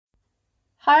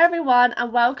Hi everyone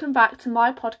and welcome back to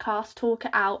my podcast Talk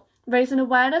It Out, raising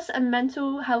awareness and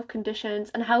mental health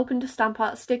conditions and helping to stamp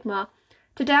out stigma.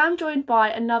 Today I'm joined by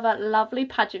another lovely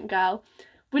pageant girl.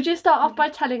 Would you start off by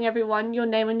telling everyone your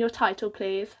name and your title,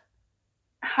 please?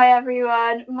 Hi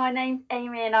everyone, my name's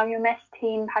Amy and I'm your Miss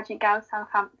Teen Pageant Girl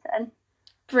Southampton.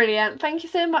 Brilliant. Thank you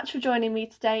so much for joining me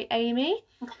today, Amy.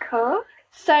 Of course.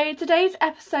 So today's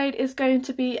episode is going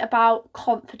to be about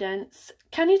confidence.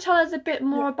 Can you tell us a bit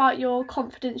more about your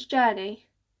confidence journey?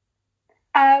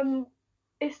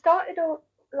 It started all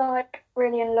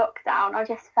really in lockdown. I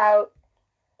just felt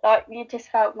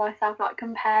myself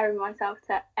comparing myself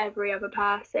to every other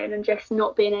person and just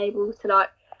not being able to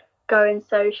go and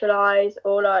socialise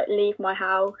or leave my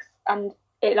house, and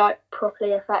it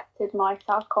properly affected my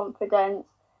self-confidence.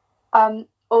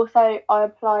 Also I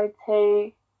applied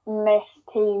to Miss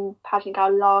Teen Pageant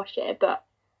Girl last year, but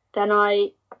then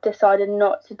I decided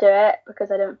not to do it because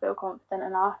I didn't feel confident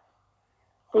enough.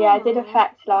 So yeah, it did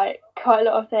affect quite a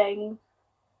lot of things,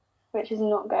 which is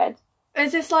not good.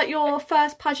 Is this your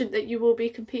first pageant that you will be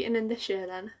competing in this year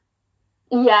then?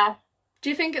 Yeah. Do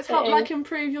you think it's helped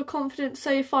improve your confidence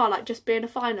so far, just being a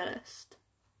finalist?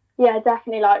 Yeah,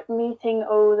 definitely. Meeting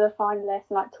all the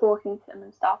finalists and talking to them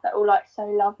and stuff, they're all so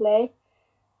lovely,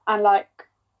 and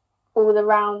all the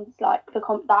rounds, the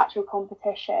actual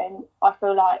competition, I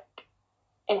feel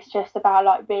it's just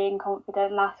about being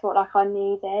confident, and that's what I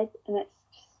needed, and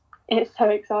it's so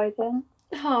exciting.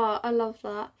 Oh, I love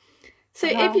that. So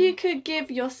if you could give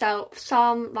yourself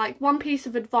some one piece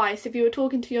of advice, if you were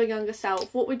talking to your younger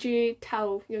self, what would you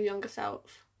tell your younger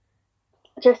self?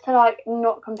 Just to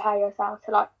not compare yourself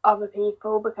to other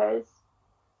people, because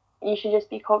you should just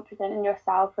be confident in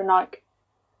yourself and not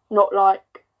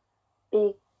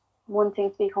be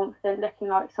wanting to be confident looking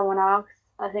like someone else.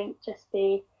 I think just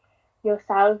be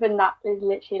yourself, and that is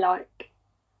literally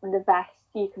the best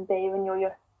you can be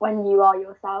when you are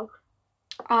yourself.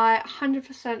 I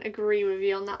 100% agree with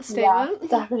you on that statement. Yeah,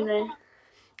 definitely.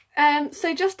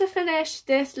 So just to finish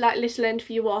this little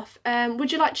interview off,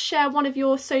 would you like to share one of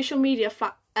your social media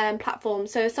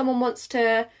platforms? So if someone wants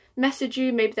to message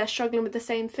you, maybe they're struggling with the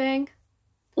same thing.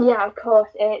 Yeah, of course.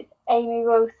 It's Amy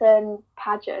Wilson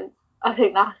Pageant. I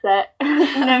think that's it.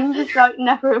 And I'm just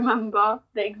never remember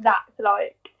the exact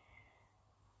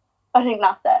I think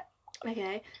that's it.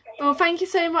 Okay. Well, thank you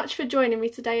so much for joining me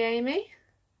today, Amy.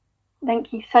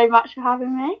 Thank you so much for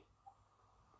having me.